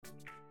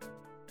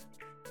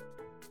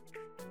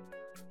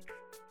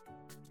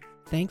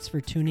Thanks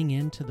for tuning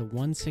in to the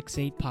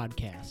 168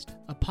 Podcast,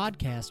 a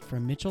podcast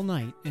from Mitchell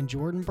Knight and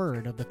Jordan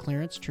Bird of the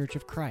Clarence Church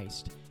of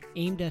Christ,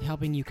 aimed at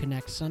helping you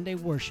connect Sunday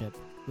worship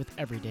with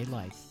everyday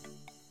life.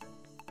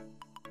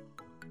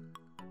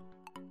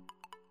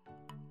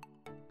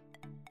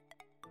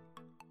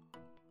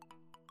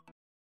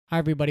 Hi,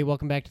 everybody.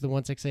 Welcome back to the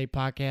 168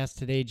 Podcast.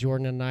 Today,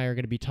 Jordan and I are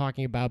going to be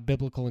talking about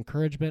biblical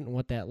encouragement and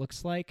what that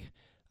looks like.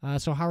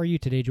 So how are you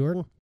today,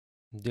 Jordan?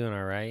 I'm doing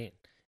all right.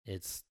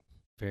 It's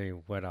very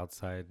wet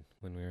outside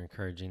when we were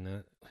encouraging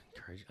that.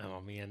 Oh,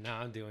 man, now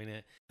I'm doing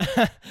it.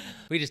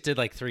 We just did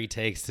like 3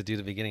 takes to do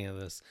the beginning of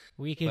this.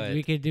 We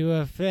could do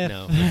a fifth.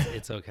 No,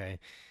 it's okay.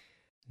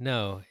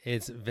 No,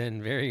 it's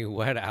been very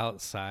wet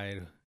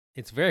outside.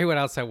 It's very wet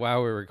outside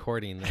while we're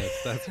recording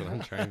this. That's what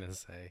I'm trying to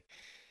say.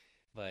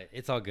 But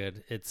it's all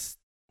good. It's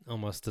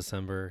almost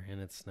December and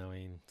it's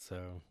snowing,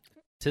 so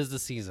 'tis the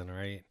season,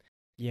 right?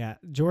 Yeah,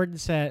 Jordan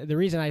said, the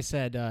reason I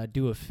said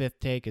do a fifth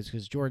take is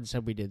because Jordan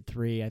said we did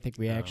 3. I think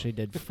we actually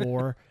did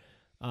 4.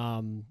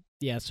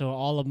 Yeah, so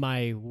all of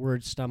my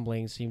word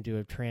stumbling seem to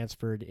have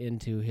transferred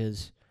into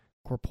his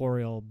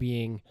corporeal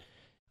being.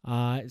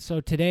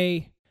 So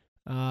today,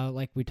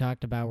 like we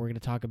talked about, we're going to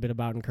talk a bit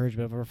about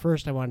encouragement. But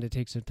first, I wanted to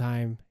take some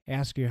time,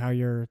 ask you how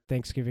your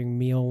Thanksgiving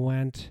meal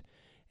went.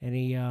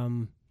 Any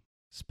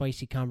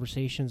spicy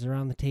conversations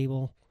around the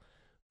table?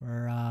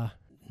 Or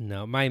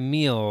No, my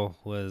meal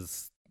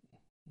was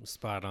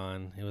spot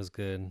on. It was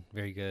good.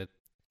 Very good.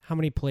 how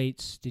many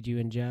plates did you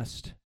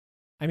ingest?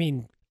 I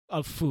mean,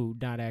 of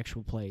food, not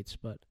actual plates,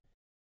 but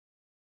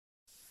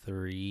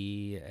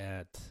 3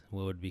 at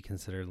what would be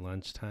considered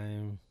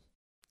lunchtime,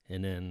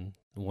 and then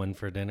 1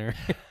 for dinner.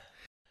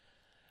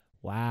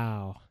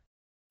 wow,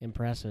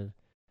 impressive.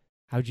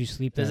 How'd you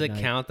sleep that Does it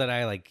night? count that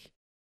I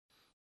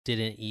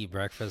didn't eat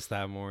breakfast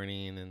that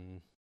morning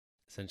and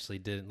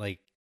essentially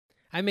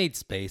I made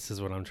space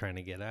is what I'm trying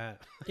to get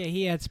at. Yeah,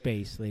 he had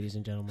space, ladies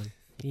and gentlemen.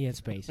 He had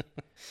space.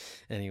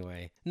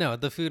 Anyway, no,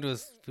 the food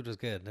was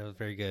good. That was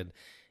very good.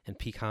 And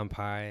pecan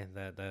pie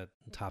that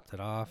topped it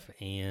off.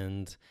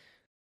 And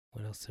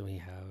what else did we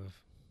have?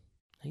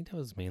 I think that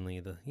was mainly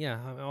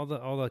all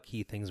the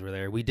key things were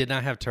there. We did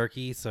not have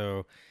turkey,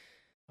 so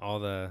all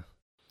the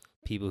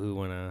people who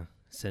want to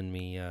send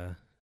me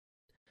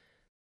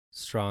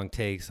strong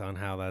takes on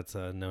how that's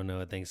a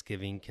no-no at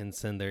Thanksgiving can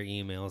send their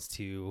emails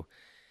to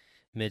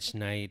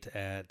mitchknight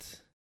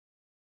at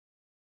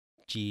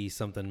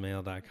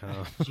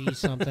gsomethingmail.com.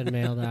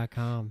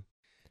 gsomethingmail.com.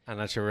 I'm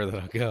not sure where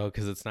that'll go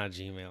because it's not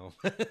Gmail.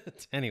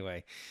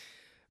 Anyway,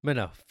 but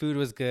no, food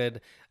was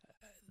good.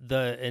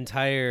 The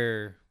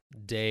entire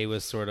day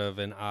was sort of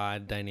an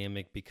odd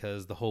dynamic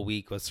because the whole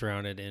week was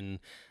surrounded in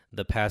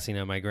the passing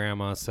of my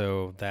grandma.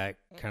 So that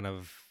kind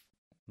of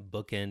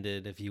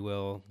bookended, if you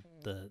will,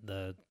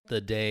 the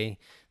day,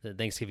 the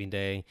Thanksgiving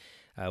day.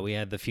 We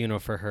had the funeral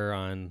for her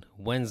on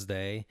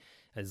Wednesday,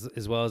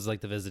 as well as the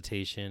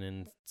visitation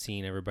and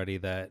seeing everybody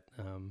that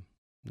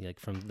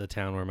from the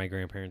town where my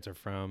grandparents are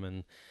from.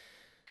 And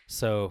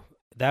so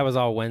that was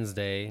all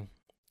Wednesday.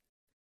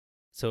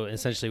 So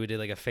essentially we did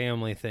a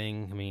family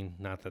thing. I mean,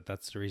 not that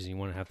that's the reason you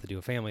want to have to do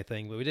a family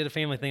thing, but we did a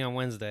family thing on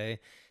Wednesday.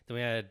 Then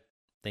we had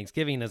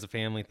Thanksgiving as a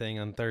family thing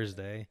on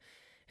Thursday.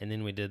 And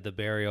then we did the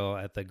burial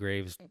at the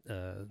graves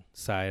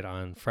side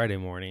on Friday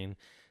morning.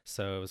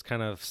 So it was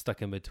kind of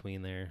stuck in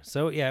between there.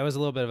 So yeah, it was a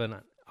little bit of an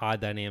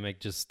odd dynamic,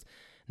 just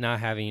not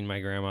having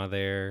my grandma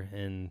there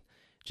and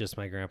just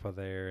my grandpa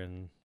there,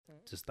 and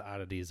just the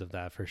oddities of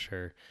that for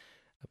sure.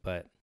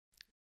 But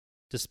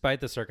despite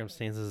the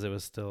circumstances, the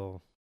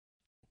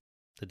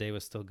day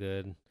was still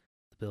good.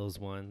 The Bills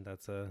won.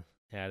 That's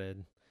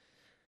added.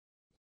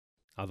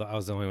 Although I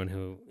was the only one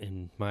who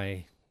in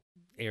my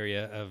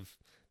area of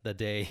the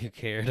day who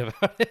cared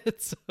about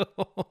it. So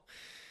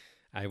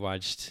I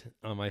watched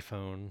on my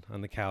phone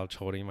on the couch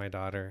holding my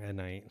daughter at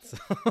night. So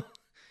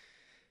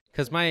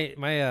because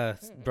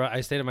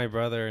I stayed at my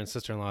brother and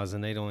sister-in-law's,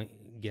 and they don't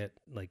get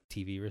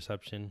TV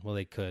reception. Well,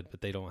 they could,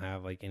 but they don't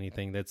have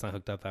anything that's not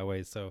hooked up that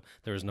way. So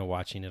there was no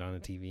watching it on the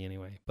TV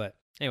anyway. But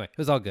anyway, it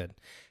was all good.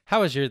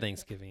 How was your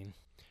Thanksgiving?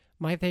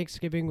 My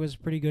Thanksgiving was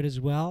pretty good as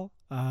well.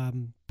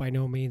 By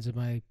no means am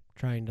I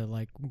trying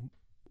to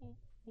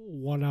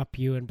one-up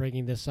you and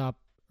bringing this up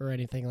or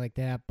anything like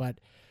that. But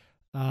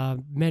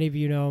many of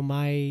you know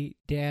my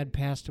dad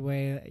passed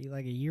away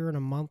a year and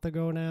a month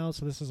ago now.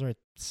 So this is our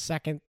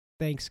second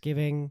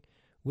Thanksgiving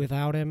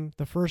without him.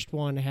 The first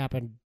one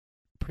happened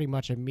pretty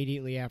much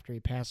immediately after he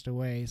passed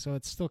away, so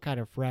it's still kind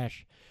of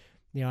fresh.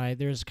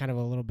 There's kind of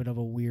a little bit of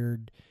a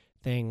weird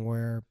thing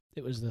where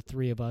it was the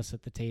 3 of us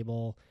at the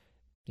table.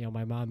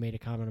 My mom made a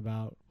comment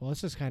about, well,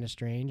 this is kind of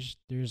strange.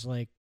 There's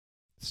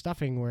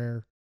stuffing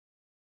where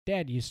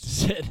Dad used to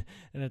sit,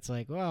 and it's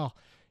well,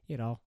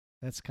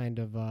 that's kind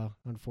of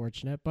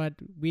unfortunate. But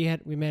we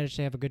managed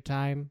to have a good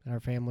time, our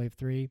family of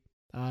 3.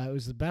 It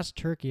was the best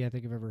turkey I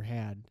think I've ever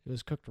had. It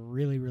was cooked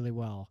really, really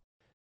well.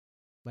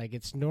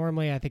 It's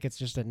normally, I think it's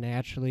just a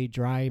naturally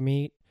dry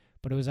meat,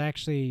 but it was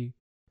actually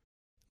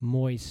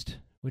moist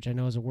which I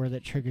know is a word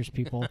that triggers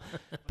people,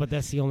 but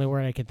that's the only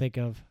word I can think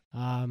of.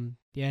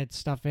 Yeah, it's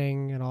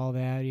stuffing and all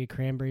that. You had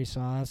cranberry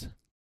sauce,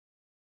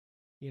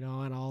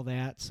 and all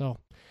that. So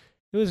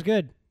it was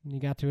good. You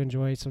got to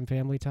enjoy some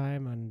family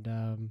time,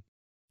 and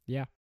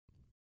yeah,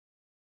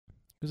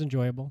 it was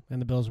enjoyable.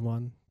 And the Bills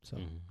won, so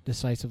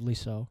decisively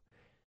so.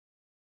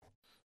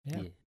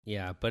 Yeah.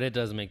 Yeah, but it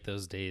does make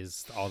those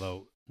days,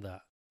 although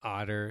the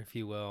odder, if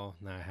you will,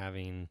 not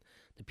having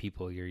the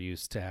people you're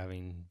used to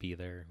having be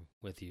there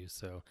with you.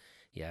 So,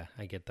 yeah,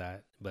 I get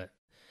that. But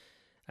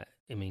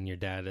I mean, your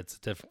dad, it's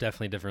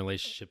definitely a different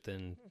relationship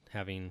than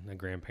having a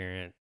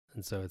grandparent.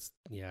 And so it's,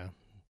 yeah.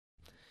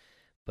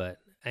 But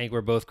I think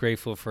we're both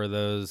grateful for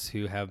those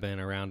who have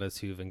been around us,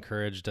 who've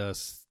encouraged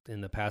us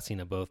in the passing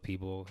of both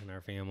people in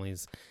our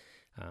families.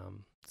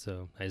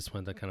 So I just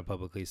wanted to kind of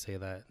publicly say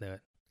that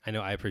I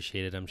know I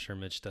appreciate it. I'm sure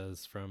Mitch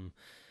does from,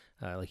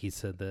 like he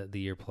said, the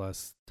year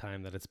plus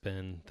time that it's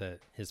been that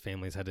his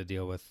family's had to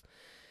deal with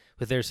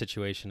their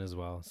situation as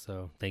well.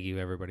 So thank you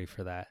everybody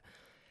for that.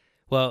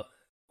 Well,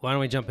 why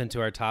don't we jump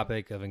into our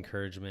topic of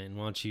encouragement, and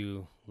why don't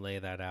you lay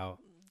that out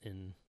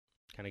and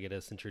kind of get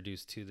us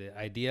introduced to the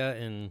idea,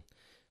 and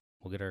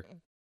we'll get our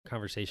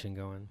conversation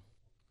going.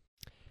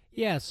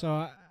 Yeah,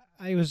 so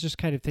I was just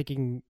kind of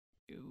thinking,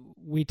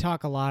 we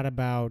talk a lot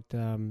about,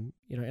 in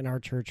our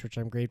church, which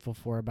I'm grateful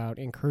for, about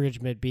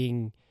encouragement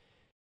being,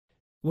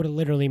 what it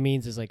literally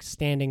means is like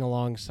standing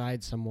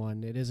alongside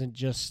someone. It isn't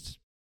just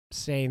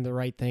saying the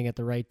right thing at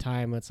the right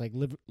time. It's like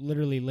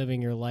literally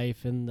living your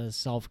life in the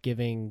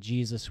self-giving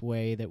Jesus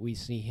way that we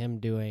see him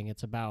doing.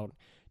 It's about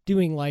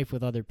doing life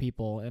with other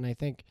people. And I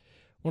think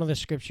one of the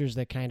scriptures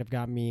that kind of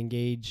got me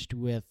engaged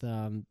with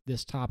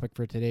this topic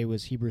for today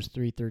was Hebrews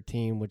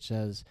 3:13, which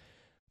says,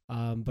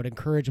 but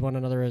encourage one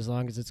another as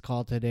long as it's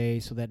called today,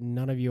 so that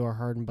none of you are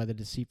hardened by the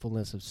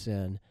deceitfulness of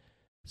sin.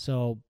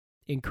 So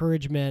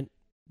encouragement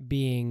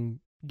being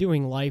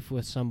doing life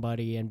with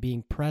somebody and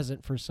being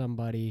present for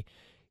somebody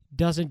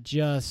doesn't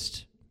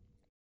just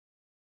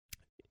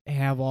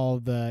have all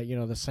the,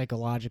 the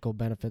psychological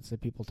benefits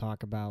that people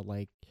talk about.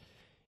 Like,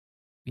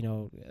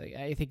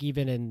 I think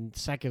even in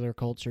secular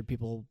culture,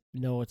 people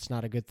know it's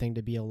not a good thing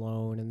to be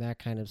alone and that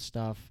kind of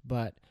stuff.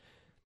 But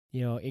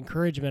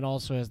encouragement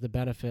also has the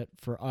benefit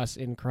for us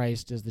in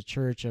Christ as the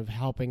church of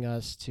helping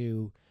us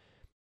to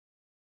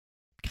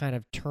kind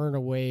of turn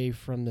away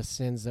from the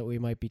sins that we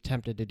might be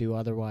tempted to do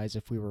otherwise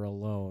if we were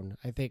alone.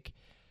 I think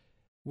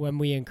when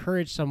we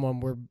encourage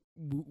someone,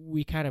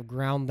 we kind of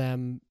ground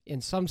them in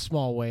some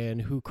small way in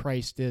who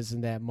Christ is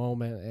in that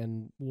moment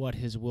and what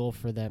his will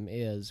for them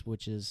is,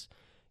 which is,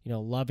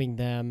 loving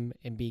them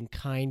and being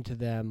kind to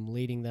them,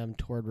 leading them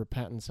toward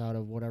repentance out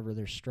of whatever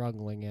they're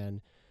struggling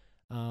in.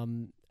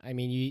 I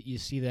mean, you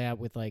see that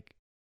with like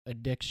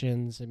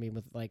addictions. I mean,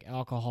 with like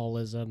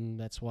alcoholism,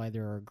 that's why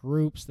there are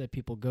groups that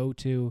people go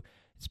to.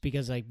 It's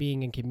because like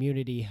being in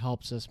community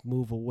helps us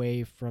move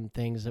away from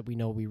things that we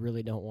know we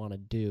really don't want to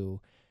do.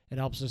 It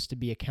helps us to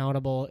be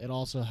accountable. It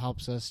also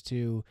helps us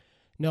to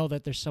know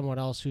that there's someone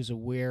else who's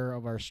aware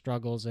of our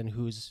struggles and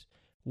who's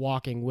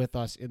walking with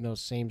us in those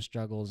same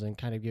struggles and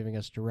kind of giving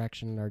us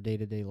direction in our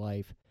day-to-day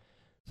life.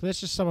 So that's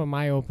just some of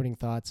my opening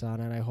thoughts on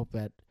it. I hope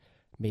that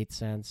made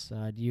sense.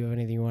 Do you have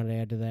anything you want to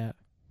add to that?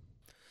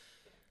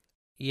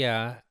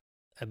 Yeah,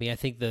 I mean, I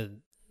think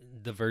the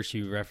verse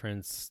you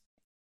referenced,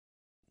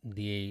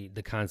 the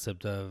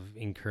concept of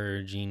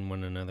encouraging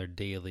one another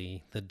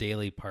daily, the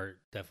daily part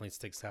definitely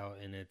sticks out,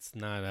 and it's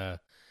not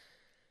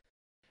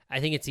I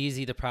think it's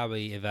easy to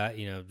probably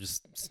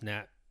just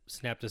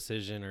snap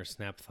decision or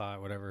snap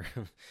thought, whatever,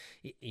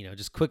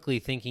 just quickly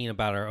thinking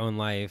about our own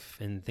life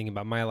and thinking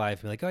about my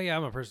life and like, oh yeah,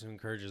 I'm a person who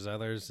encourages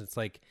others. It's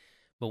like,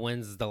 but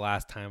when's the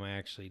last time I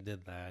actually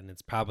did that? And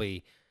it's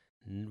probably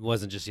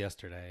wasn't just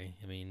yesterday.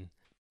 I mean,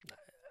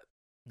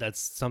 that's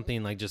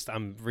something like just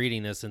I'm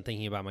reading this and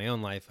thinking about my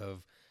own life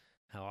of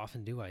how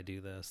often do I do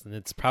this? And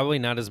it's probably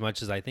not as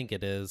much as I think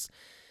it is,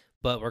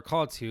 but we're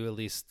called to, at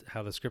least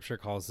how the scripture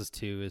calls us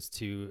to, is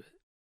to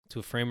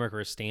a framework or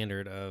a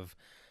standard of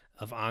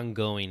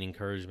ongoing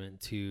encouragement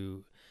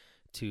to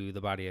the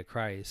body of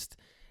Christ.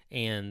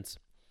 And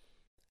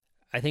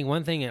I think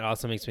one thing it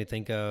also makes me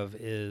think of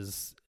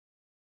is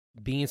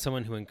being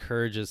someone who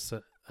encourages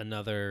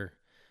another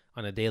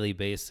on a daily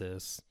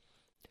basis.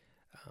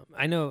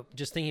 I know,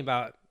 just thinking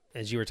about,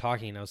 as you were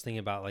talking, I was thinking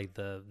about like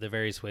the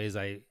various ways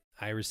I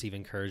receive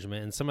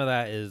encouragement. And some of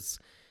that is,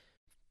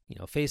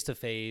 face to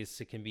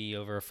face. It can be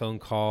over a phone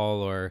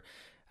call, or,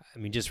 I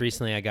mean, just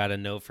recently I got a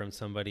note from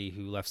somebody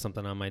who left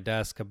something on my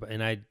desk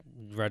and I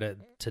read it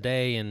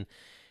today, and,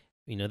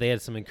 they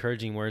had some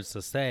encouraging words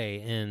to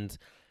say. And,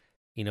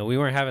 we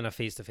weren't having a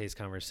face-to-face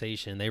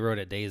conversation. They wrote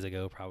it days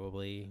ago,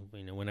 probably,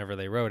 whenever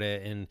they wrote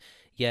it. And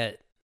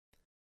yet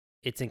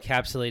it's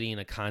encapsulating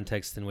a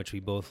context in which we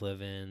both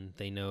live in.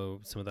 They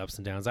know some of the ups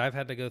and downs I've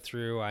had to go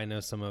through. I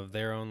know some of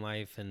their own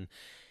life. And,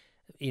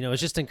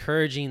 it's just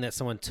encouraging that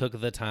someone took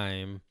the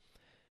time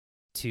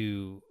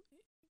to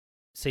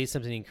say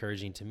something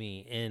encouraging to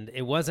me. And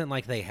it wasn't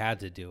like they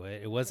had to do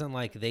it. It wasn't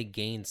like they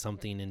gained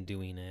something in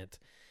doing it.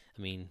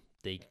 I mean,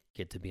 they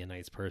get to be a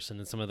nice person,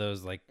 and some of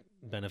those like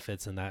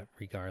benefits in that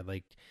regard,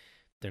 like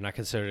they're not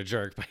considered a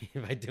jerk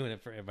by doing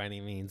it by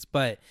any means.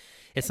 But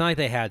it's not like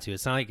they had to.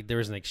 It's not like there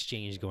was an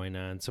exchange going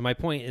on. So my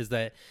point is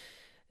that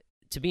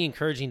to be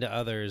encouraging to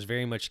others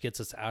very much gets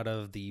us out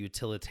of the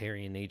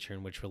utilitarian nature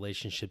in which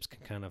relationships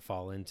can kind of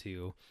fall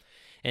into.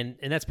 And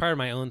that's part of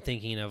my own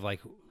thinking of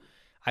like,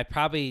 I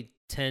probably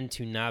tend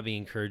to not be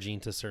encouraging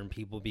to certain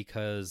people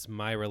because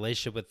my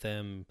relationship with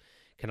them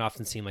can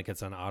often seem like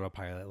it's on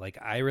autopilot. Like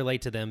I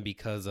relate to them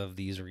because of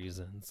these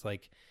reasons.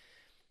 Like,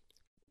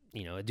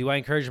 do I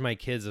encourage my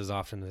kids as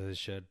often as I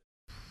should?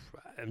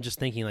 I'm just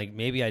thinking like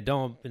maybe I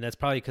don't, and that's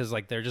probably because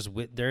like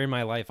they're in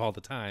my life all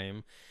the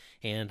time,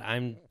 and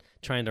I'm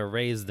trying to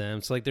raise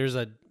them. So like there's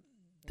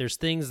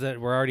things that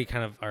we're already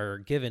kind of are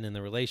given in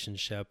the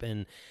relationship,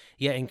 and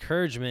yeah,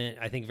 encouragement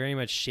I think very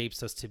much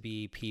shapes us to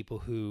be people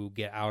who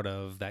get out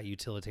of that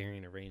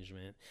utilitarian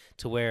arrangement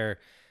to where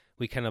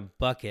we kind of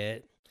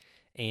bucket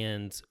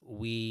and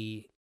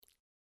we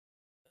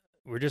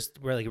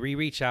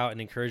reach out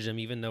and encourage them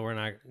even though we're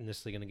not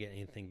necessarily going to get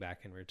anything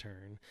back in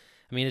return.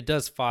 I mean, it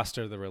does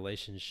foster the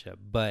relationship,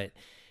 but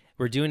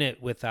we're doing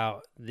it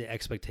without the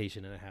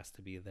expectation that it has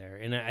to be there.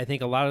 And I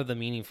think a lot of the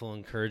meaningful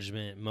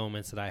encouragement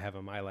moments that I have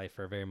in my life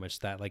are very much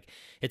that. Like,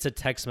 it's a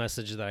text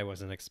message that I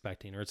wasn't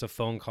expecting, or it's a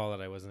phone call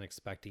that I wasn't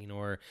expecting,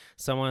 or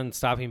someone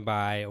stopping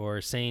by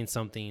or saying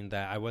something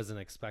that I wasn't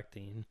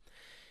expecting.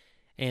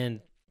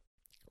 And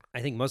I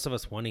think most of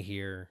us want to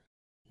hear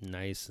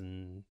nice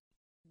and,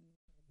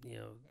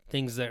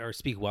 things that are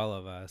speak well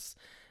of us.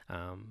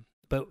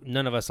 But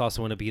none of us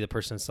also want to be the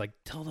person that's like,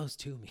 tell those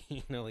to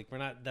me. Like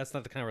that's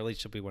not the kind of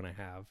relationship we want to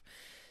have.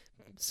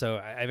 So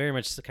I very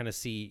much kind of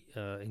see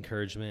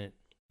encouragement,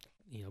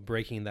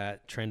 breaking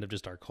that trend of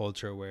just our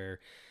culture where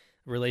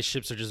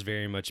relationships are just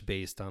very much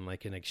based on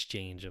like an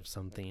exchange of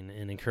something,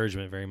 and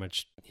encouragement very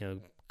much,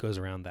 goes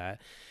around that.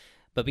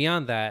 But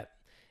beyond that,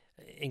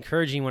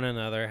 encouraging one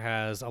another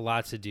has a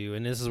lot to do,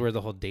 and this is where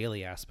the whole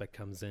daily aspect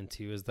comes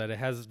into, is that it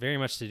has very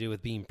much to do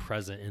with being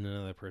present in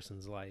another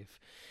person's life.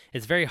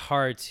 It's very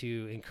hard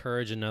to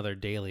encourage another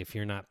daily if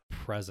you're not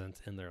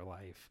present in their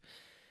life.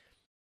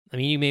 I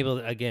mean, you may be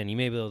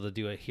able to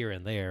do it here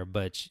and there,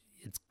 but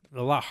it's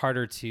a lot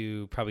harder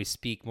to probably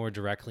speak more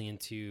directly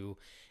into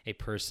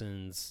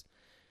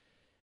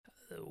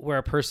where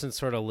a person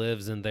sort of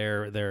lives in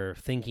their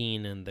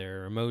thinking and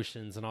their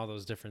emotions and all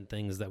those different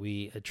things that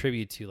we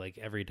attribute to like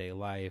everyday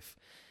life.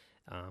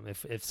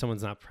 If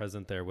someone's not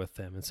present there with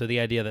them. And so the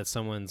idea that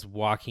someone's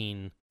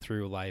walking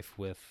through life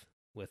with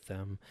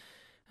them.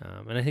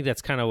 And I think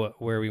that's kind of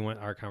where we want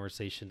our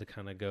conversation to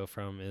kind of go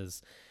from,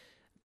 is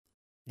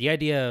the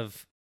idea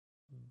of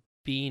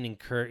being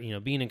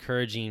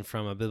encouraging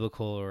from a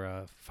biblical or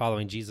a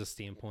following Jesus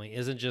standpoint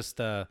isn't just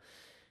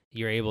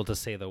you're able to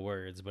say the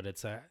words, but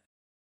it's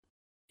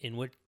in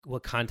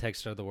what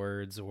context are the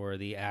words or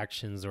the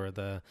actions or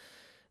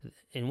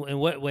in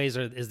what ways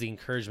is the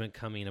encouragement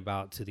coming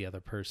about to the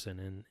other person.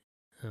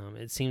 And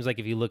it seems like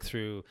if you look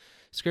through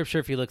Scripture,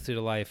 if you look through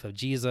the life of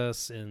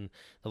Jesus and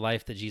the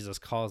life that Jesus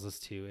calls us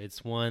to,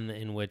 it's one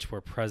in which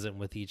we're present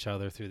with each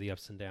other through the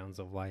ups and downs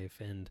of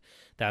life. And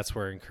that's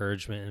where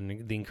encouragement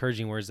and the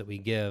encouraging words that we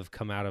give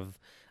come out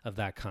of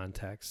that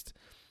context.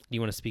 Do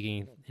you want to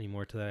speak any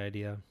more to that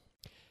idea?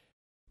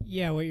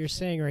 Yeah, what you're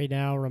saying right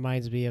now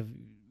reminds me of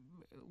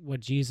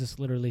what Jesus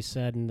literally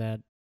said, in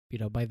that,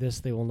 by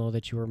this they will know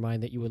that you are mine,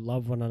 that you would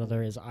love one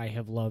another as I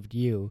have loved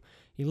you.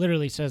 He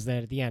literally says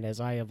that at the end, as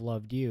I have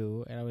loved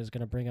you. And I was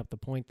going to bring up the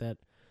point that,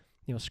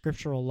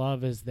 scriptural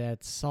love is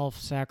that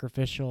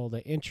self-sacrificial,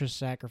 the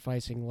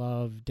interest-sacrificing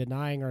love,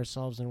 denying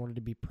ourselves in order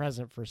to be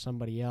present for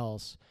somebody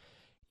else.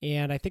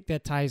 And I think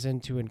that ties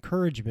into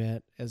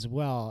encouragement as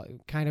well.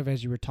 Kind of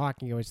as you were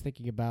talking, I was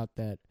thinking about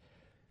that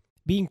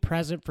being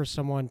present for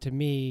someone, to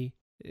me,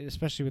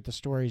 especially with the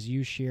stories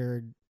you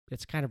shared,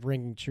 it's kind of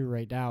ringing true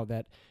right now,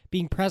 that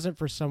being present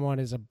for someone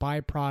is a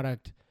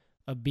byproduct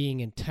of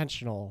being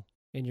intentional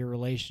in your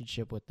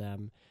relationship with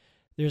them.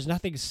 There's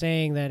nothing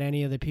saying that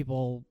any of the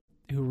people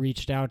who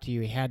reached out to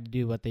you had to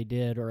do what they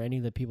did, or any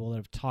of the people that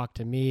have talked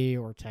to me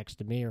or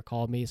texted me or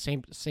called me,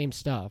 same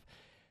stuff.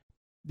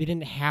 They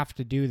didn't have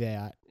to do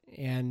that.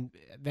 And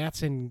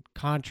that's in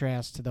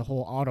contrast to the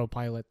whole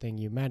autopilot thing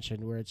you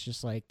mentioned, where it's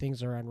just like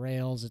things are on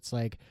rails. It's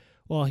like,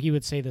 well, he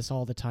would say this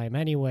all the time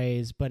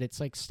anyways, but it's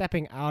like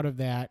stepping out of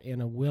that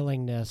in a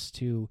willingness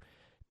to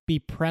be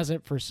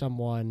present for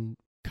someone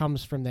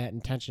comes from that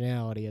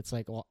intentionality. It's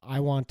like, well,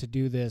 I want to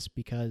do this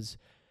because,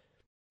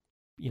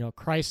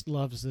 Christ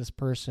loves this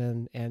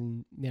person,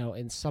 and,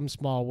 in some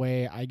small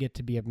way, I get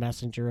to be a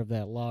messenger of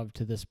that love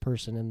to this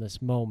person in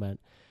this moment.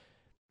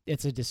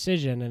 It's a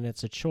decision and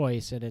it's a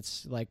choice, and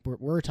it's like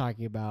we're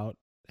talking about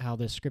how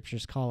the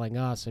Scripture's calling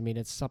us. I mean,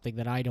 it's something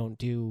that I don't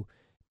do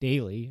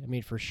daily. I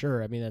mean, for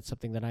sure. I mean, that's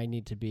something that I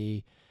need to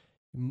be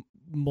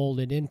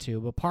molded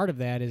into. But part of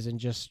that is in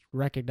just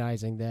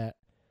recognizing that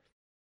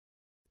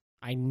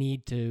I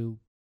need to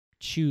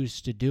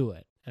choose to do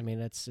it. I mean,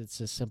 it's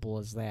as simple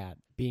as that.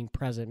 Being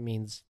present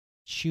means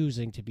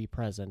choosing to be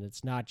present.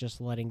 It's not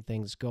just letting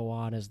things go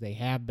on as they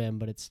have been,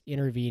 but it's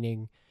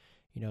intervening,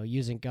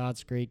 using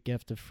God's great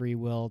gift of free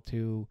will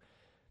to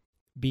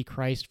be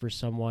Christ for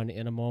someone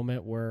in a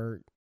moment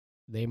where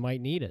they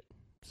might need it.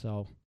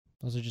 So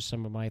those are just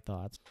some of my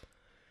thoughts.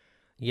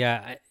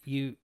 Yeah,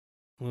 when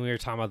we were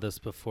talking about this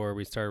before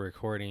we started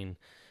recording,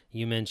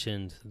 you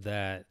mentioned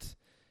that,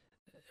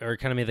 or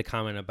kind of made the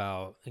comment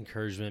about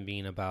encouragement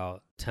being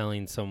about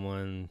telling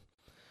someone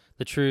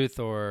the truth,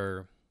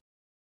 or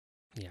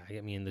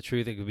the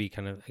truth, it could be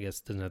kind of, I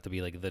guess, doesn't have to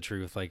be like the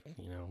truth, like,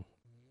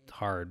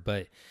 hard,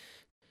 but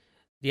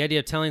the idea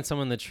of telling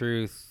someone the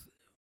truth,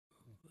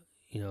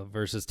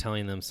 versus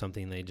telling them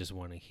something they just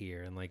want to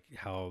hear, and like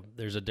how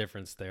there's a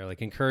difference there.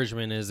 Like,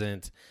 encouragement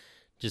isn't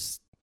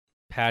just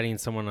patting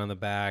someone on the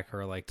back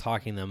or like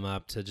talking them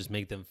up to just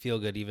make them feel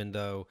good, even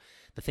though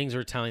the things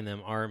we're telling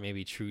them aren't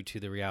maybe true to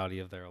the reality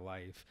of their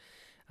life.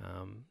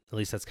 At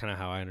least that's kind of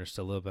how I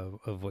understood a little bit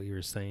of what you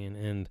were saying.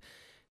 And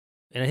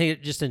I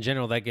think just in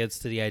general, that gets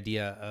to the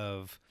idea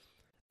of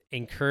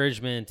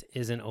encouragement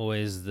isn't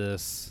always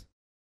this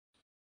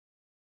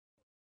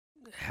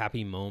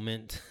happy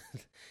moment.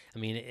 I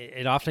mean,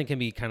 it often can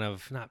be kind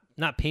of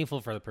not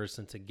painful for the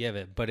person to give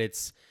it, but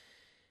it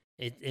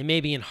may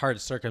be in hard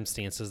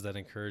circumstances that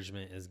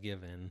encouragement is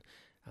given.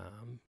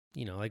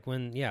 Like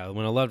when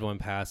a loved one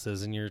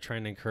passes and you're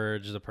trying to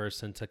encourage the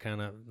person to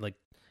kind of like,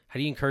 how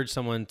do you encourage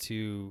someone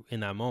to, in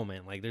that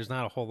moment? Like, there's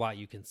not a whole lot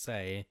you can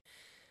say.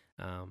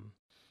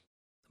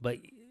 But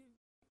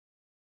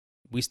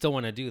we still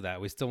want to do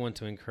that. We still want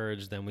to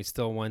encourage them. We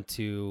still want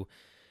to,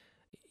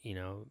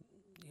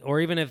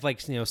 or even if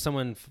like,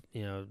 someone,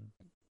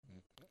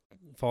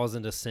 falls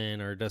into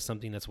sin or does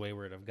something that's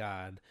wayward of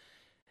God,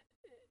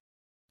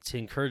 to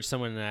encourage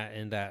someone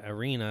in that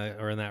arena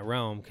or in that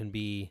realm can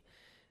be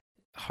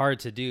hard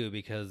to do,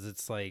 because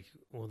it's like,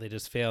 well, they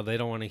just failed. They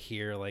don't want to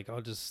hear like,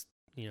 oh, just,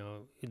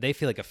 they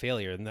feel like a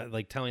failure, and that,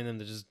 like, telling them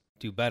to just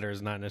do better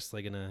is not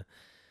necessarily going to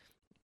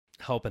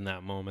help in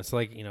that moment. So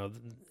like,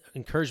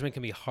 encouragement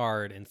can be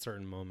hard in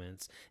certain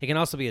moments. It can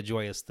also be a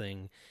joyous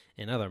thing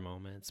in other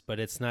moments, but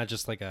it's not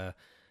just like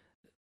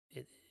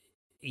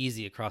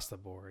easy across the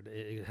board.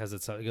 It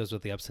goes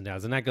with the ups and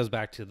downs, and that goes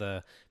back to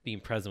the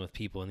being present with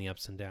people in the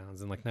ups and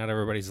downs. And like, not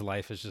everybody's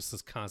life is just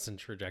this constant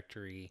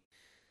trajectory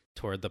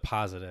toward the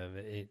positive.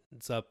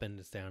 It's up and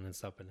it's down, and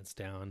it's up and it's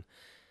down.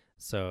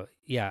 So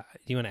yeah,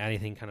 do you want to add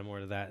anything kind of more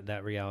to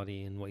that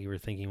reality and what you were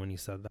thinking when you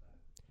said that?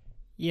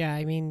 Yeah,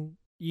 I mean,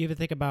 you even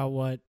think about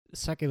what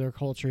secular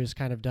culture has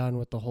kind of done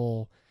with the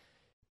whole,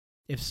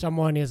 if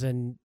someone is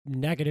a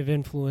negative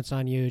influence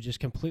on you, just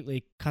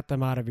completely cut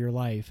them out of your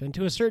life. And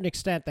to a certain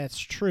extent, that's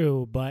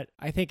true, but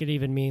I think it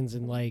even means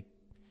in like,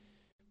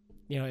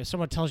 if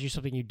someone tells you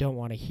something you don't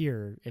want to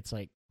hear, it's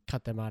like,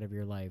 cut them out of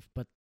your life.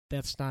 But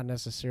that's not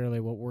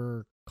necessarily what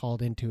we're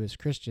called into as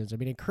Christians. I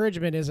mean,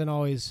 encouragement isn't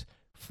always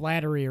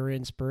flattery or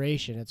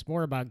inspiration. It's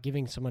more about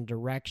giving someone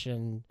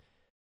direction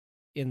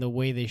in the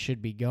way they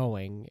should be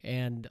going.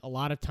 And a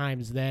lot of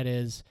times that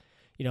is,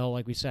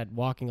 like we said,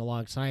 walking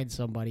alongside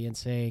somebody and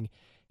saying,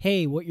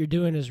 hey, what you're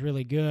doing is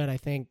really good. I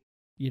think,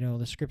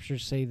 the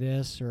scriptures say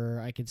this, or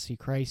I can see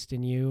Christ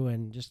in you,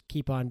 and just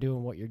keep on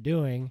doing what you're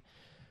doing.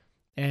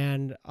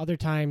 And other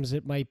times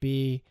it might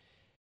be,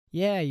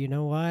 yeah, you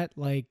know what?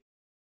 Like,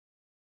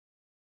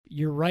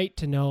 you're right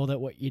to know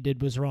that what you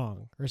did was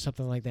wrong, or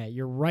something like that.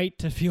 You're right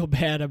to feel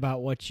bad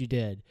about what you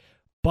did.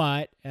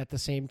 But at the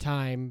same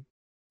time,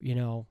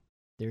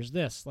 there's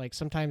this. Like,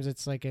 sometimes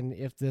it's like an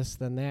if this,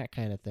 then that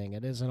kind of thing.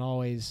 It isn't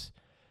always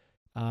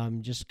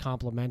just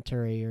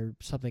complimentary or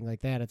something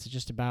like that. It's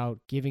just about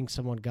giving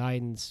someone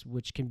guidance,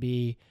 which can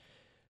be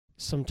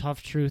some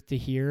tough truth to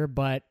hear,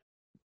 but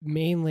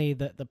mainly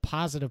the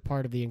positive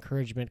part of the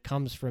encouragement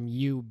comes from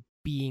you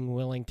being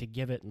willing to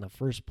give it in the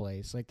first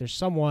place. Like, there's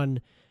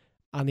someone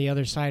on the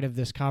other side of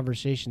this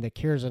conversation that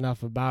cares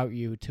enough about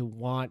you to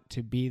want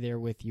to be there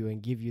with you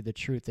and give you the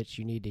truth that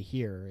you need to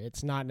hear.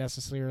 It's not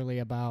necessarily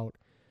about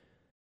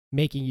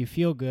making you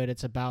feel good.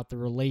 It's about the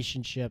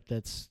relationship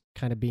that's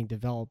kind of being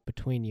developed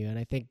between you. And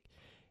I think,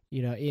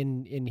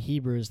 in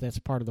Hebrews, that's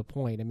part of the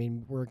point. I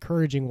mean, we're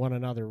encouraging one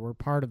another. We're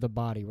part of the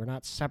body. We're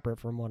not separate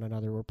from one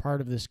another. We're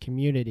part of this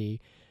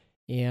community.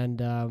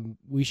 And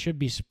we should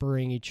be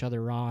spurring each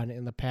other on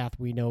in the path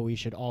we know we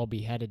should all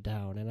be headed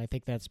down. And I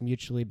think that's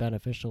mutually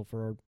beneficial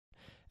for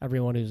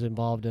everyone who's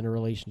involved in a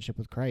relationship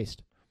with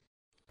Christ.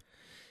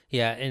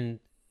 Yeah, and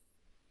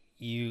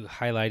you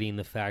highlighting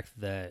the fact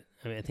that,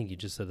 I think you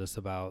just said this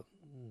about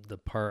the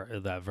part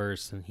of that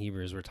verse in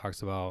Hebrews where it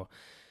talks about,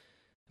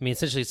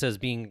 essentially it says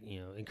being,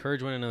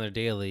 encourage one another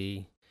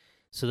daily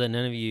so that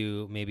none of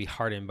you may be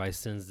hardened by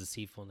sin's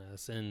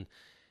deceitfulness. And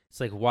it's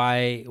like,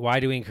 why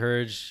do we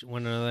encourage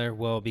one another?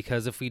 Well,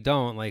 because if we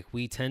don't, like,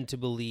 we tend to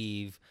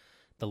believe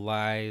the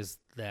lies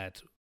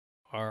that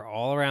are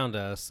all around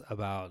us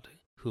about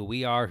who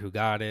we are, who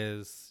God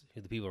is,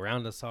 who the people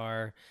around us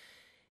are.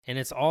 And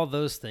it's all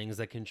those things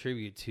that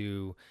contribute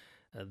to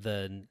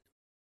the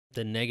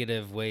the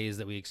negative ways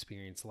that we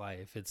experience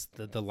life. It's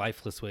the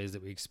lifeless ways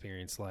that we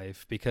experience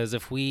life. Because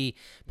if we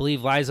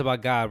believe lies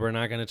about God, we're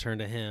not going to turn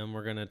to him.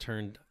 We're going to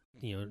turn,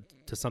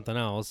 to something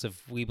else.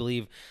 If we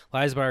believe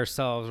lies about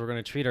ourselves, we're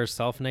going to treat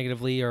ourselves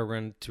negatively, or we're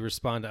going to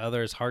respond to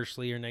others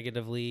harshly or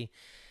negatively.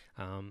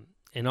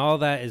 And all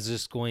that is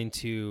just going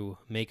to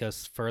make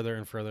us further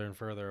and further and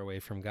further away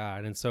from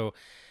God. And so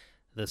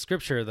the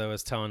scripture, though,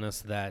 is telling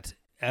us that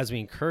as we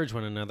encourage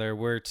one another,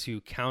 we're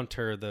to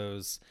counter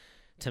those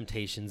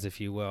temptations,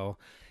 if you will,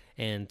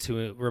 and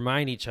to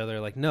remind each other,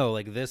 like, no,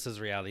 like, this is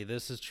reality.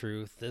 This is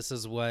truth. This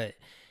is what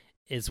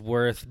is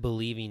worth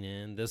believing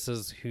in. This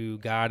is who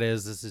God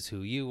is. This is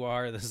who you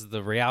are. This is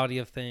the reality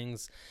of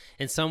things.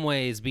 In some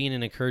ways, being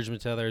an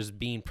encouragement to others,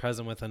 being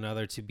present with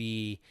another, to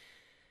be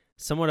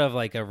somewhat of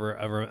like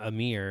a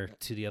mirror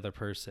to the other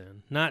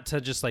person, not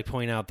to just like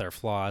point out their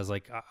flaws.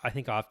 Like, I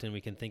think often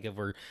we can think of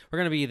we're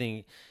going to be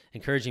the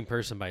encouraging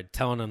person by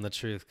telling them the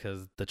truth,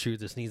 because the truth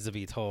just needs to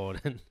be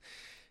told. And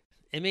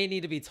it may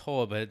need to be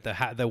told, but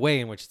the way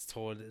in which it's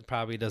told, it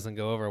probably doesn't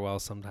go over well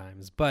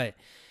sometimes. But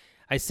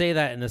I say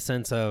that in the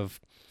sense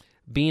of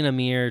being a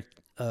mirror,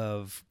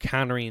 of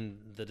countering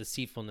the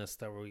deceitfulness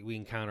that we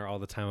encounter all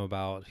the time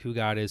about who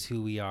God is,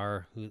 who we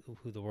are,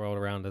 who the world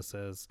around us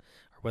is,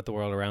 or what the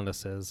world around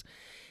us is.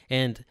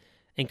 And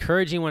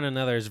encouraging one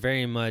another is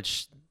very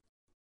much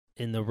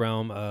in the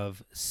realm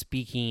of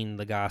speaking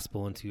the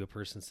gospel into a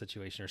person's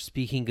situation, or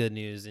speaking good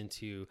news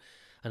into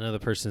another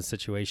person's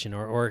situation,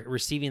 or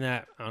receiving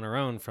that on our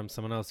own from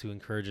someone else who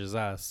encourages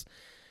us.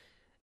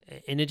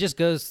 And it just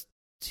goes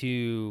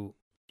to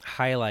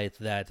highlight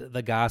that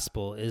the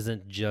gospel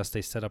isn't just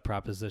a set of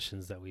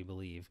propositions that we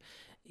believe.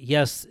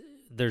 Yes,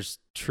 there's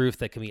truth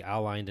that can be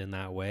outlined in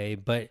that way,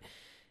 but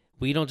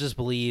we don't just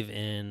believe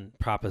in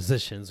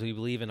propositions. We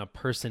believe in a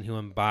person who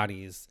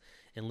embodies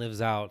and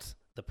lives out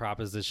the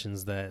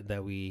propositions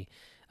that we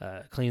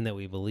claim that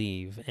we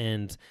believe.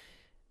 And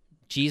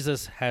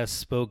Jesus has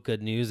spoke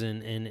good news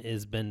and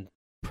has been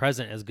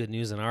present as good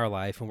news in our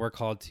life, and we're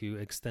called to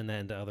extend that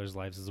into others'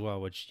 lives as well,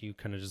 which you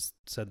kind of just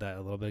said that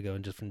a little bit ago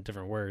in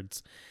different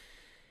words.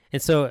 And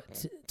so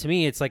to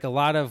me, it's like a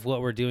lot of what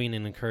we're doing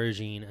in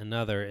encouraging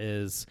another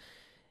is,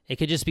 it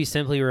could just be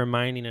simply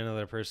reminding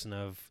another person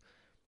of,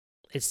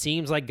 it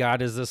seems like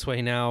God is this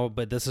way now,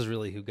 but this is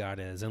really who God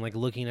is. And like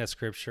looking at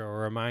scripture,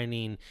 or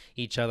reminding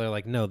each other,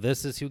 like, no,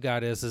 this is who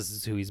God is. This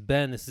is who he's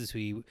been. This is who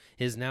he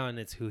is now. And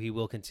it's who he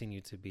will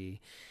continue to be.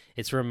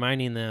 It's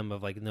reminding them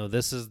of, like, no,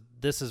 this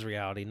is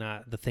reality,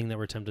 not the thing that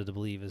we're tempted to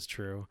believe is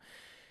true.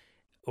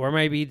 Or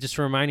maybe just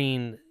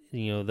reminding,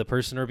 the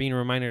person, or being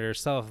reminded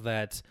herself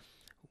that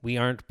we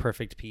aren't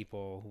perfect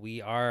people. We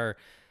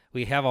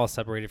have all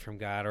separated from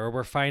God, or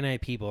we're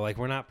finite people. Like,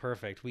 we're not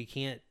perfect. We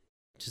can't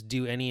just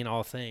do any and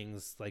all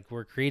things. Like,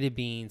 we're created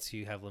beings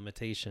who have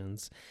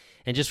limitations.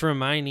 And just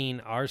reminding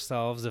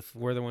ourselves, if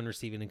we're the one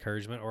receiving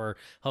encouragement, or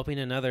helping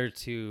another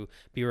to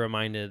be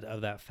reminded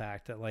of that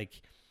fact, that,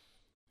 like,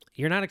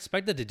 you're not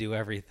expected to do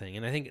everything.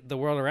 And I think the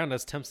world around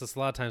us tempts us a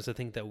lot of times to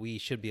think that we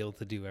should be able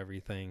to do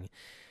everything.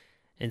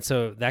 And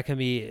so that can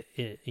be,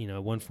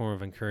 one form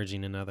of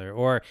encouraging another.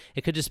 Or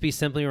it could just be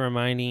simply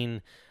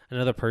reminding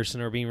another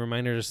person, or being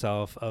reminded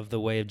herself of the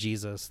way of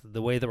Jesus,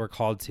 the way that we're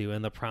called to,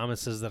 and the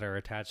promises that are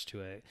attached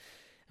to it.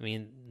 I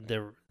mean,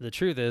 the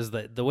truth is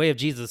that the way of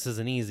Jesus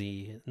isn't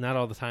easy, not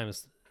all the time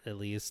at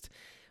least,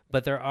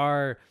 but there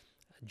are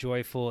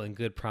joyful and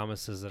good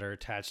promises that are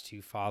attached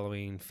to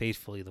following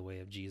faithfully the way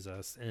of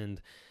Jesus.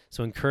 And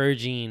so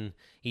encouraging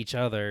each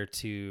other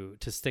to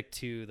stick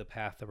to the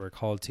path that we're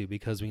called to,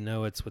 because we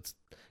know it's what's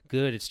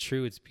good, it's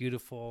true, it's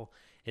beautiful,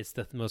 it's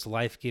the most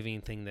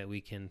life-giving thing that we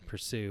can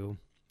pursue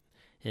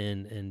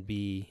and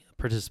be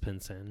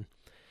participants in.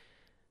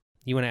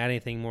 You want to add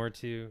anything more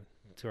to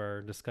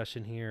our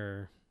discussion here,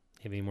 or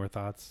have any more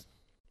thoughts?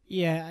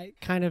 Yeah,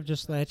 kind of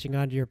just latching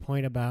on to your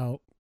point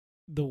about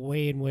the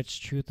way in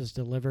which truth is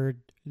delivered.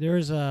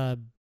 There's a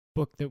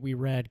book that we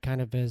read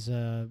kind of as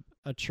a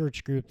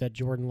church group that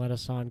Jordan led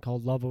us on,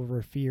 called Love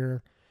Over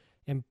Fear.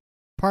 And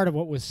part of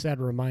what was said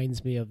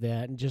reminds me of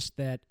that. And just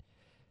that,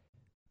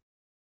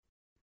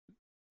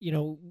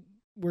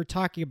 we're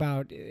talking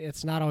about,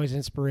 it's not always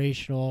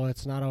inspirational,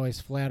 it's not always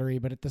flattery,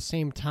 but at the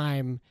same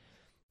time,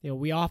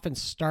 we often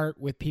start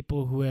with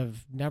people who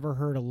have never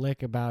heard a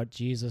lick about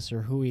Jesus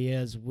or who he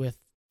is, with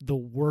the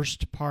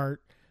worst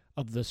part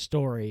of the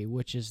story,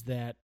 which is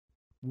that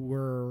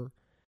we're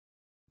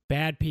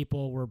bad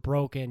people, we're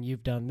broken,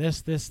 you've done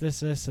this,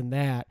 and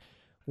that,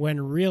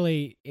 when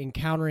really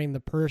encountering the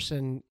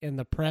person in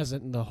the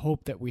present and the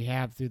hope that we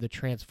have through the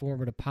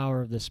transformative power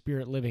of the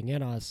Spirit living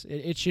in us,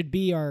 it should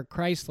be our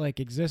Christ-like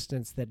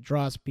existence that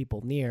draws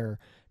people near,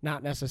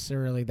 not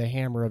necessarily the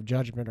hammer of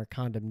judgment or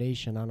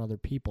condemnation on other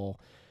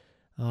people.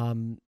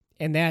 And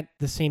that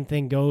the same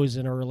thing goes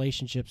in our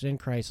relationships in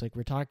Christ, like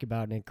we're talking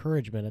about in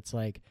encouragement. It's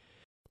like,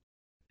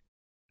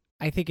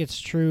 I think it's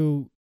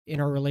true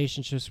in our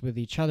relationships with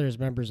each other as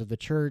members of the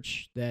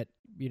church that,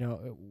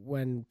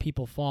 when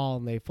people fall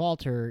and they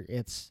falter,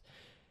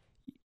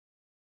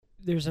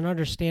 there's an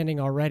understanding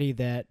already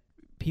that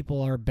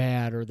people are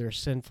bad or they're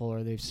sinful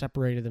or they've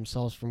separated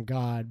themselves from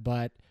God,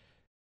 but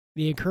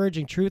the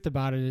encouraging truth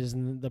about it is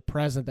in the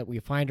present that we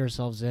find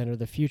ourselves in, or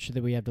the future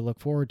that we have to look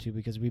forward to,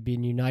 because we've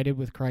been united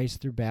with Christ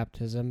through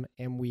baptism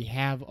and we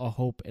have a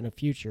hope and a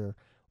future.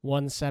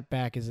 One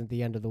setback isn't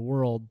the end of the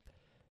world.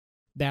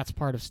 That's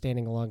part of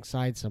standing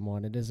alongside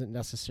someone. It isn't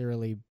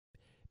necessarily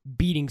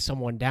beating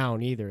someone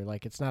down either.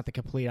 Like, it's not the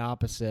complete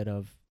opposite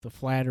of the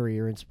flattery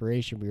or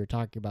inspiration we were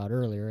talking about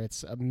earlier.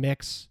 It's a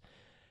mix,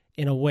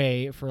 in a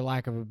way, for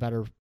lack of a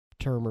better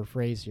term or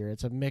phrase here.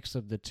 It's a mix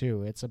of the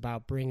two. It's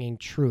about bringing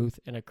truth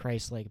in a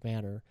Christ-like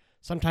manner.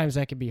 Sometimes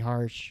that can be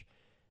harsh.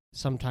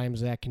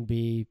 Sometimes that can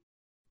be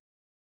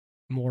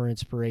more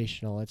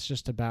inspirational. It's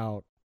just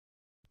about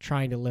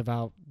trying to live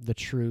out the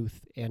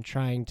truth and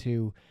trying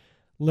to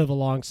live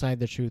alongside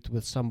the truth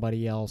with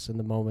somebody else in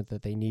the moment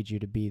that they need you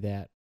to be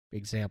that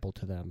example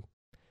to them.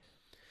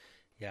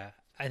 Yeah.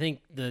 I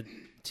think the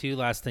two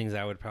last things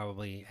I would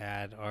probably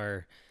add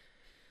are,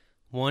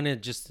 one is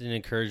just an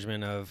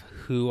encouragement of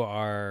who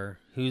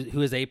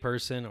is a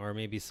person, or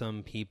maybe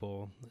some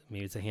people,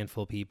 maybe it's a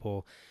handful of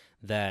people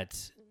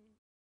that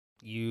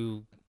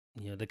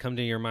that come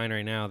to your mind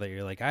right now that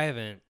you're like, I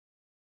haven't,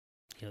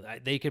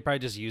 they could probably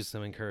just use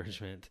some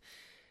encouragement.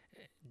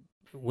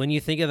 When you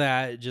think of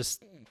that,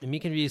 just, I mean,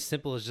 it can be as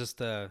simple as just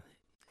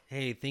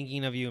hey,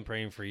 thinking of you and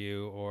praying for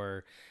you,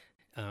 or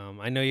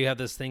I know you have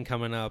this thing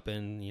coming up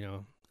and,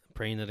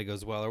 praying that it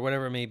goes well, or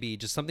whatever it may be.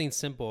 Just something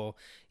simple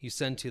you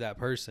send to that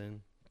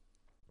person.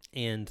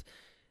 And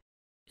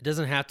it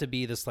doesn't have to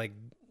be this like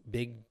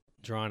big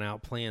drawn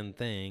out plan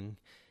thing.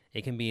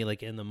 It can be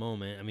like in the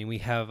moment. I mean, we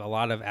have a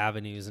lot of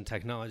avenues, and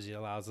technology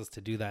allows us to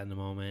do that in the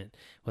moment,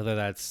 whether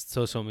that's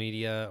social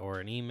media or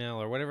an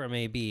email or whatever it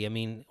may be. I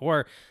mean,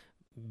 or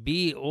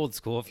be old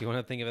school if you want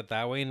to think of it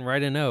that way and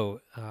write a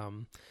note.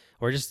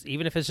 Or just,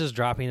 even if it's just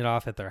dropping it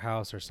off at their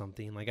house or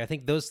something. Like, I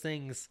think those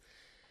things,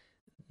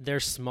 they're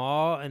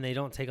small and they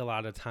don't take a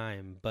lot of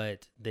time,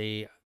 but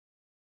they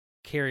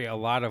carry a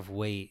lot of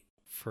weight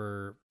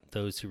for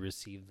those who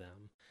receive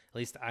them. At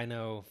least I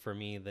know for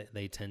me that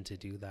they tend to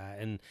do that.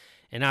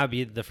 And I'll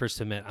be the first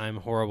to admit I'm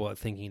horrible at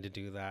thinking to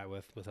do that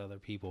with other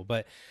people.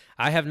 But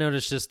I have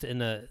noticed just in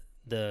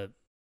the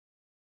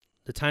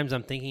times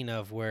I'm thinking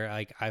of where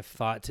like I've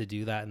thought to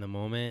do that in the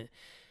moment,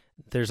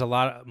 there's a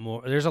lot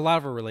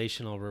of a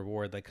relational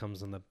reward that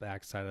comes on the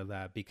backside of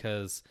that,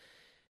 because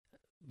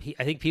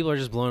I think people are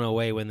just blown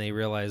away when they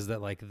realize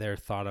that like they're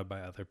thought of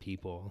by other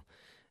people,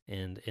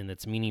 and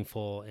it's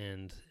meaningful,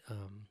 and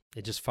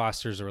it just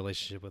fosters a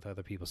relationship with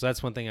other people. So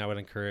that's one thing I would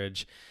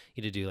encourage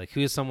you to do. Like,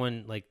 who is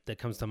someone like that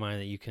comes to mind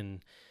that you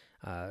can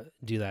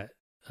do that,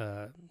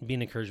 be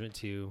an encouragement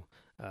to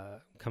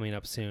coming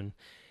up soon.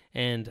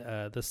 And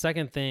the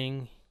second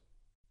thing,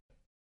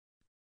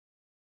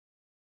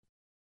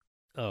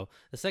 I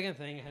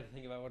had to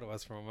think about what it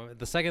was for a moment.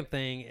 The second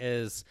thing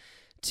is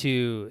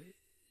to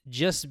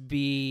just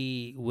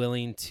be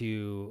willing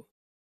to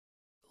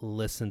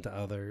listen to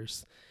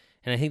others.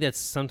 And I think that's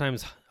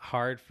sometimes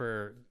hard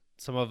for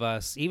some of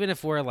us, even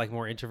if we're like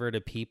more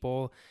introverted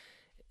people.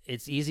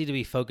 It's easy to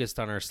be focused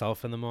on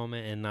ourselves in the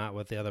moment and not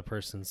what the other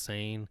person's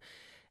saying.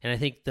 And I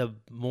think the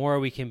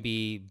more we can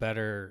be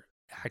better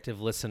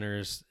active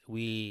listeners,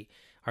 we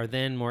are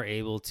then more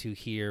able to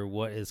hear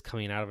what is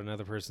coming out of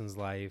another person's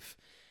life.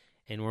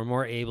 And we're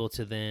more able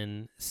to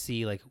then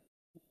see like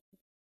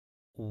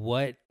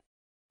what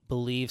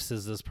beliefs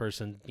is this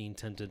person being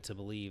tempted to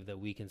believe that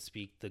we can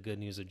speak the good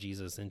news of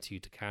Jesus into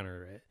to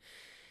counter it.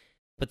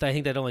 But I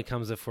think that only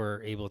comes if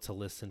we're able to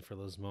listen for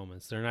those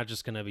moments. They're not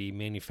just going to be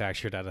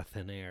manufactured out of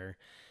thin air,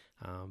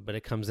 but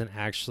it comes in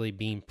actually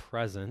being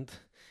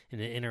present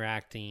and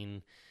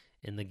interacting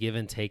in the give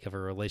and take of a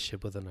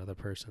relationship with another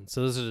person.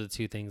 So those are the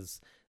two things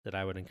that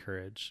I would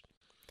encourage.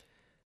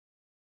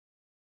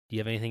 Do you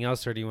have anything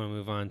else, or do you want to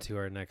move on to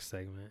our next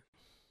segment?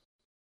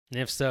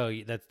 And if so,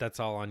 that's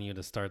all on you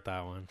to start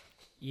that one.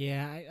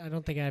 Yeah, I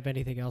don't think I have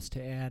anything else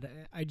to add.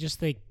 I just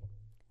think,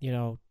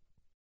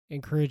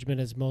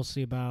 encouragement is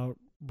mostly about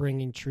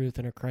bringing truth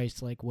in a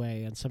Christ-like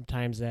way. And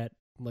sometimes that,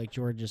 like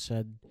George just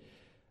said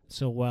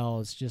so well,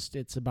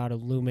 it's about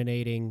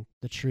illuminating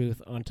the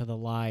truth onto the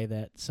lie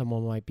that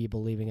someone might be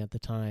believing at the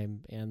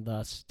time, and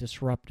thus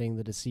disrupting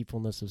the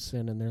deceitfulness of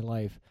sin in their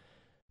life.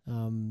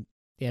 And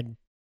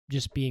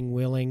just being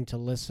willing to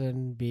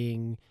listen,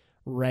 being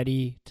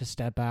ready to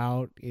step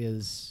out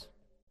is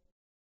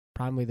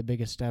probably the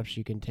biggest steps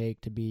you can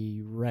take to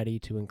be ready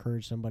to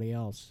encourage somebody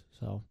else.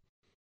 So,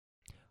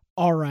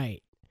 all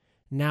right,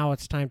 now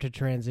it's time to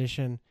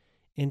transition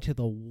into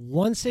the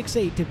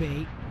 168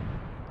 debate,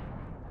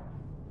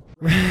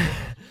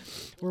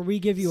 where we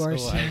give you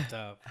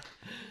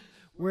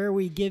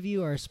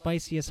our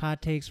spiciest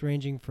hot takes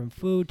ranging from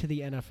food to the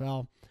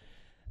NFL.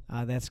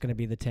 That's going to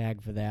be the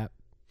tag for that.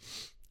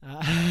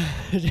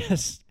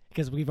 Just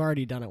because we've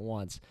already done it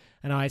once.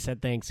 I know I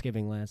said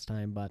Thanksgiving last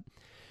time, but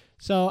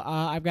so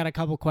I've got a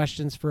couple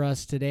questions for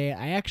us today.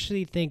 I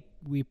actually think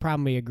we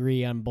probably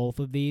agree on both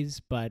of these,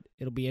 but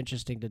it'll be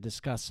interesting to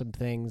discuss some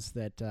things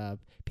that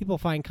people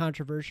find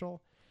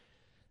controversial.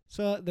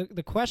 So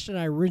the question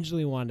I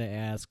originally wanted to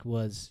ask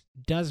was,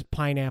 does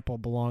pineapple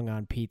belong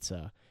on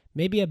pizza?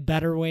 Maybe a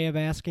better way of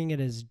asking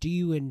it is, do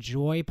you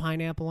enjoy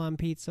pineapple on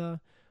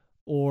pizza?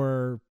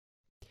 Or,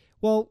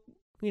 well,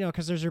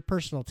 because there's your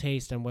personal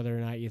taste on whether or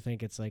not you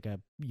think it's like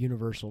a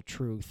universal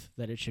truth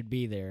that it should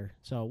be there.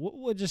 So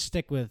we'll just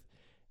stick with,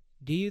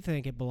 do you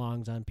think it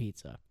belongs on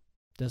pizza?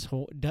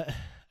 I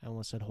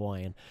almost said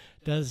Hawaiian.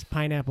 Does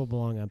pineapple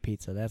belong on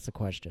pizza? That's the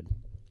question.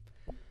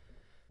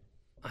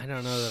 I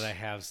don't know that I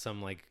have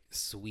some like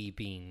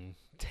sweeping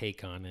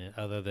take on it,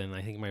 other than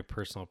I think my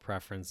personal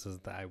preference is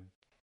that I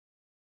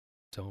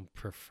don't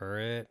prefer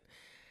it.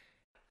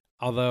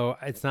 Although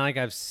it's not like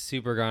I've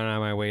super gone on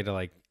my way to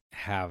like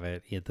have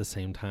it at the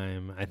same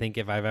time. I think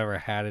if I've ever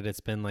had it,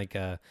 it's been like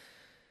a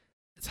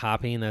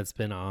topping that's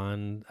been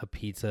on a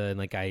pizza and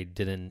like I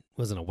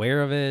wasn't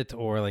aware of it,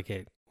 or like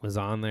it was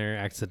on there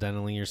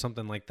accidentally or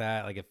something like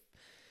that. Like if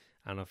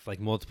I don't know, if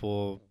like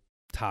multiple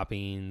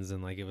toppings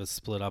and like it was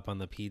split up on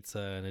the pizza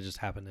and it just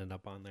happened to end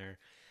up on there.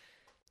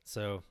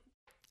 So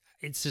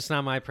it's just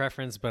not my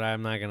preference, but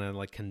I'm not gonna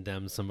like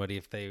condemn somebody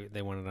if they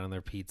want it on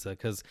their pizza,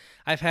 because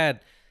I've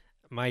had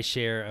my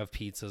share of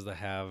pizzas that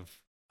have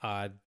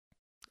odd,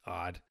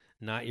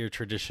 not your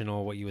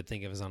traditional what you would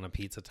think of as on a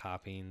pizza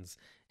toppings,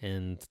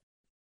 and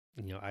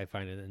I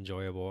find it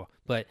enjoyable.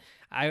 But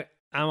I'm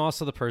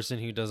also the person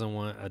who doesn't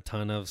want a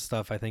ton of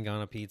stuff, I think,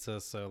 on a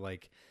pizza. So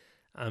like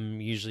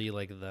I'm usually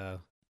like the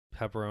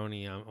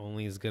pepperoni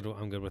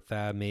I'm good with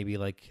that. Maybe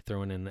like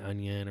throwing in an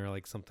onion or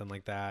like something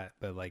like that,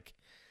 but like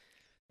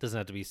doesn't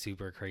have to be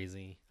super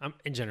crazy.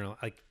 In general,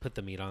 like put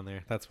the meat on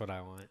there. That's what I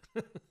want.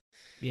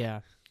 Yeah.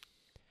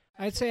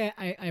 I'd say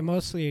I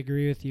mostly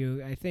agree with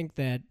you. I think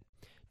that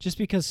just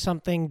because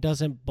something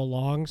doesn't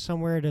belong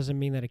somewhere doesn't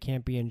mean that it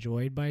can't be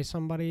enjoyed by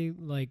somebody.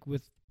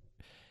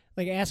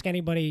 Ask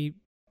anybody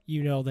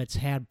that's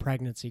had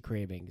pregnancy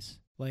cravings.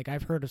 Like,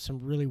 I've heard of some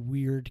really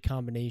weird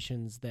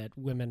combinations that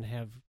women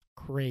have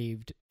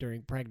craved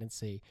during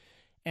pregnancy.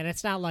 And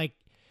it's not like,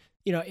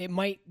 it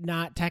might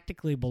not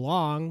technically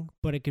belong,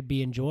 but it could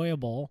be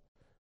enjoyable.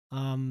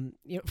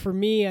 For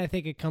me, I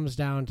think it comes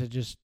down to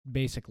just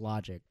basic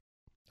logic.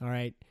 All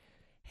right.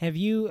 I'm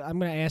going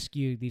to ask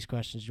you these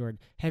questions, Jordan.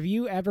 Have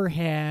you ever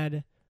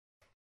had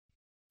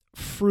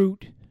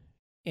fruit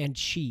and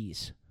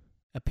cheese?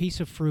 A piece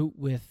of fruit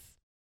with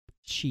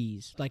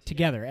cheese, like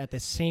together at the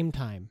same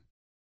time?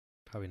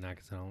 Probably not,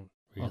 because I don't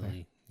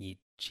really eat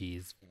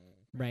cheese.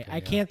 Right. I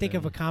can't think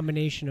of a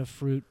combination of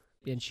fruit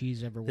and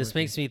cheese ever working. This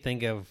makes me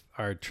think of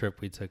our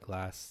trip we took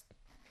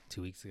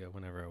 2 weeks ago,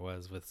 whenever it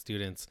was, with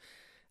students,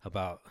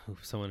 about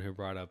someone who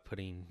brought up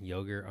putting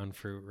yogurt on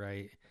fruit,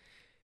 right?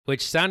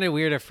 Which sounded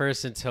weird at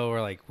first until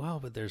we're like, well,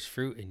 but there's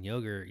fruit in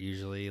yogurt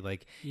usually.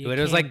 Like, it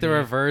was like the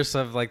reverse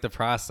of like the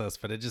process,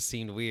 but it just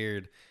seemed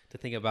weird to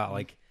think about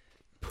like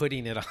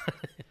putting it on.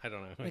 I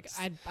don't know. Like,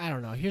 I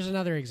don't know. Here's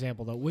another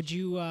example though. Would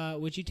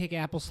you take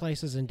apple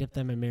slices and dip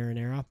them in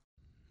marinara?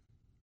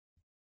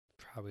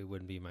 Probably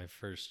wouldn't be my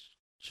first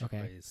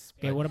choice.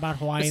 Okay. What about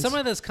Hawaiian? Some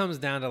of this comes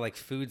down to like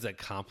foods that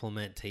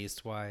complement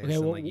taste wise, and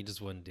like you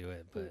just wouldn't do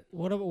it. But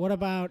what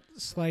about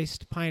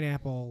sliced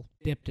pineapple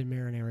dipped in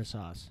marinara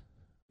sauce?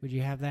 Would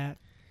you have that?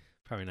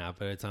 Probably not,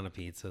 but it's on a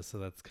pizza, so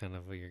that's kind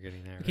of what you're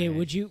getting at. Okay,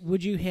 right?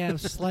 would you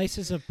have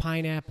slices of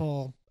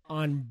pineapple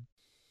on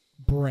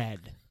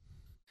bread,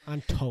 on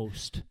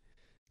toast?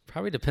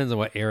 Probably depends on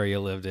what area you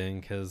lived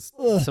in, because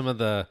some of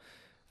the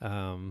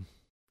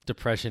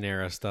Depression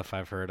era stuff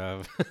I've heard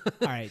of.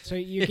 All right, so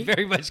you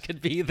very much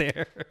could be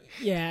there.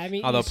 Yeah, I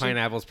mean, although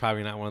pineapple's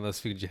probably not one of those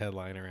foods you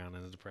headline around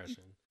in the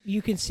Depression.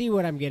 You can see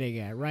what I'm getting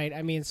at, right?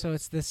 I mean, so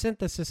it's the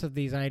synthesis of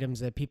these items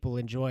that people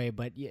enjoy,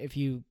 but if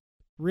you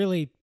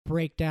really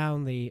break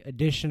down the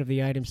addition of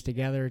the items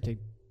together to,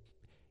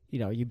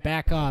 you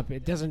back up,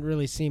 it doesn't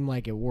really seem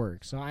like it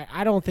works. So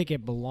I don't think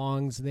it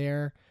belongs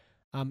there.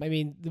 I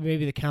mean,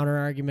 maybe the counter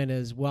argument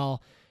is,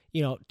 well,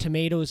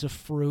 tomatoes a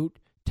fruit.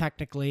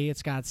 Technically,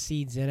 it's got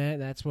seeds in it.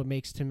 That's what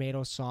makes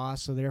tomato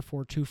sauce. So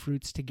therefore, two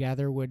fruits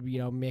together would,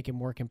 make it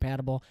more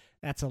compatible.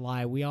 That's a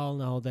lie. We all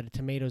know that a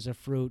tomato's a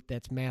fruit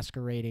that's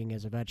masquerading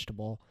as a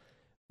vegetable.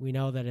 We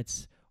know that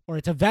it's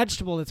a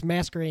vegetable that's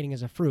masquerading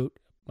as a fruit.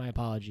 My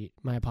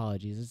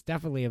apologies. It's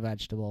definitely a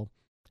vegetable.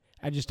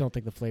 I just don't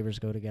think the flavors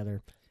go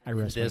together.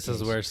 This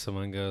is where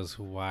someone goes,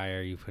 why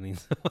are you putting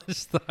so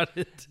much thought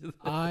into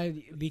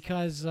this?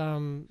 Because, I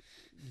mean,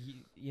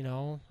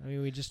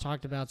 we just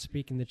talked about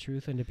speaking the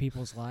truth into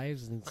people's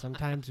lives, and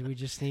sometimes we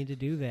just need to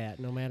do that,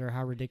 no matter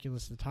how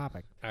ridiculous the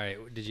topic. All right.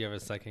 Did you have a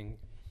second,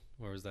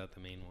 or was that the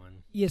main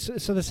one? Yes.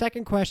 So the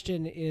second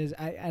question is,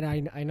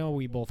 I know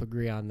we both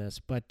agree on this,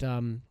 but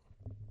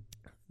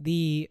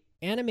the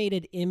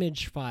animated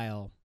image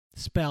file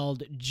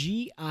spelled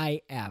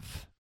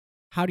GIF.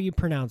 How do you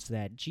pronounce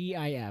that?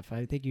 GIF.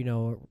 I think you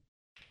know.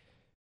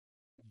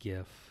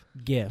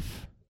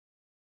 GIF.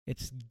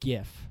 It's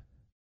GIF,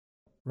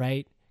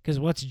 right? Because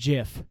what's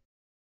Jif?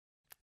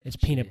 It's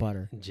peanut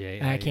butter.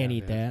 I can't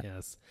eat that.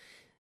 Yes.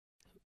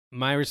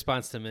 My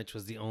response to Mitch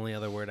was the only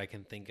other word I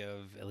can think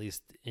of, at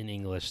least in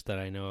English, that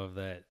I know of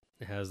that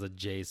has a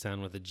J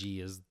sound with a G,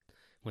 is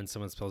when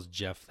someone spells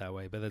Jeff that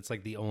way, but that's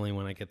like the only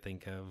one I could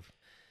think of.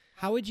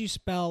 How would you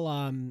spell,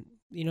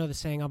 the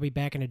saying, I'll be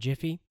back in a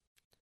jiffy?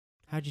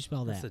 How'd you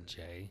spell That's that? a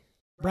J.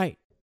 Right.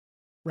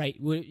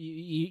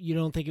 You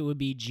don't think it would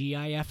be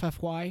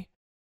Giffy?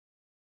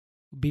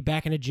 Be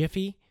back in a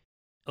jiffy?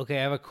 Okay,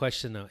 I have a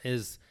question though.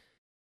 Is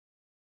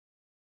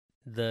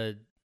the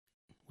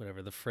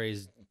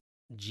phrase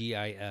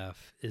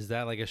GIF, is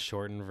that like a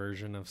shortened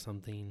version of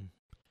something?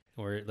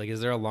 Or like,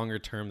 is there a longer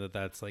term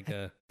that's like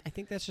I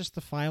think that's just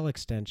the file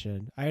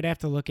extension. I'd have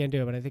to look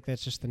into it, but I think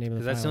that's just the name of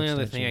the file Because that's the only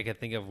other extension. thing I could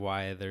think of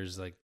why there's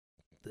like,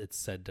 it's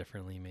said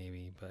differently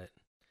maybe, but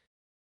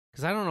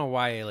because I don't know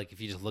why, like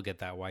if you just look at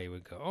that, why you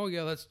would go, oh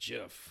yeah, that's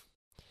GIF.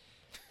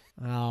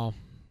 Oh,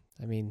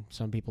 I mean,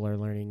 some people are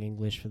learning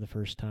English for the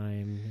first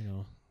time,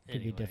 it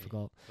could be Anyway,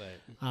 difficult.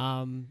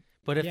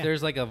 But if yeah.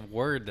 there's like a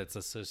word that's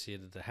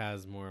associated that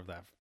has more of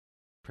that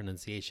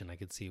pronunciation, I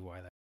could see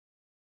why that.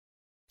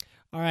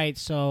 All right,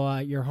 so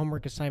your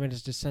homework assignment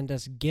is to send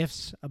us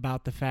GIFs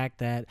about the fact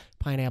that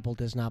pineapple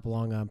does not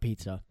belong on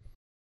pizza.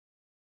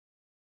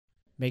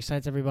 Make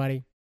sense,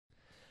 everybody?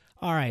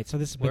 All right, so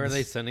this is Where are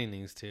they sending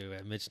these to?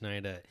 At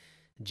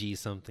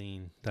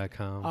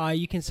mitchknight@gsomething.com?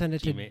 You can send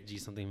it to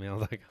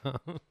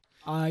gsomethingmail.com.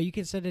 you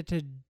can send it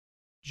to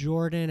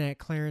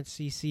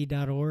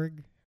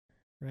jordan@clarencecc.org,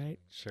 right?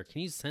 Sure.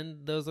 Can you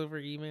send those over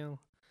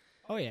email?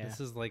 Oh yeah. This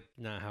is like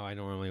not how I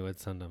normally would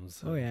send them.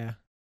 So. Oh yeah.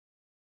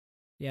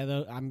 Yeah,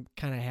 though I'm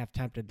kind of half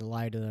tempted to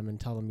lie to them and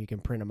tell them you can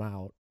print them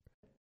out,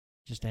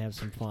 just to have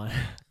some fun.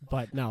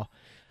 But no,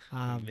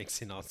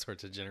 mixing all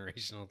sorts of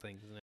generational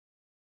things.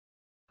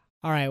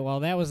 All right, well,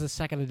 that was the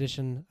second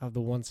edition of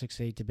the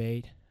 168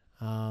 debate.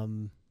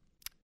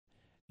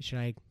 Should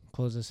I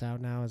close this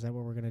out now? Is that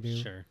what we're going to do?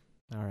 Sure.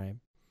 All right.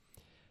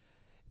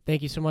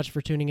 Thank you so much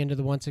for tuning into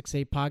the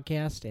 168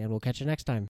 podcast, and we'll catch you next time.